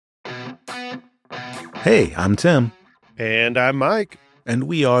Hey, I'm Tim. And I'm Mike. And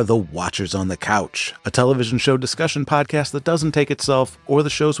we are the Watchers on the Couch, a television show discussion podcast that doesn't take itself or the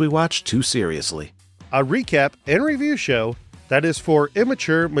shows we watch too seriously. A recap and review show that is for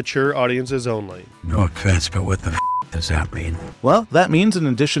immature, mature audiences only. No offense, but what the does that mean? Well, that means in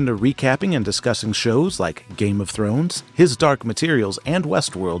addition to recapping and discussing shows like Game of Thrones, His Dark Materials, and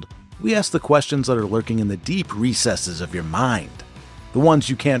Westworld, we ask the questions that are lurking in the deep recesses of your mind. The ones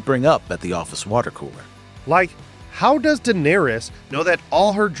you can't bring up at the office water cooler. Like, how does Daenerys know that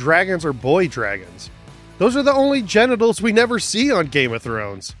all her dragons are boy dragons? Those are the only genitals we never see on Game of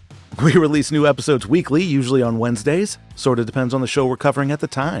Thrones. We release new episodes weekly, usually on Wednesdays. Sort of depends on the show we're covering at the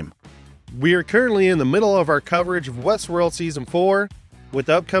time. We are currently in the middle of our coverage of Westworld Season 4, with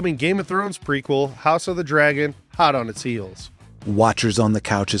the upcoming Game of Thrones prequel, House of the Dragon, hot on its heels. Watchers on the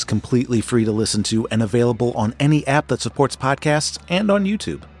Couch is completely free to listen to and available on any app that supports podcasts and on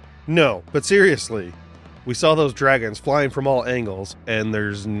YouTube. No, but seriously, we saw those dragons flying from all angles, and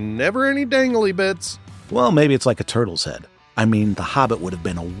there's never any dangly bits. Well, maybe it's like a turtle's head. I mean, The Hobbit would have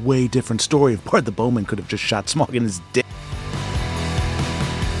been a way different story if Bart the Bowman could have just shot Smaug in his dick.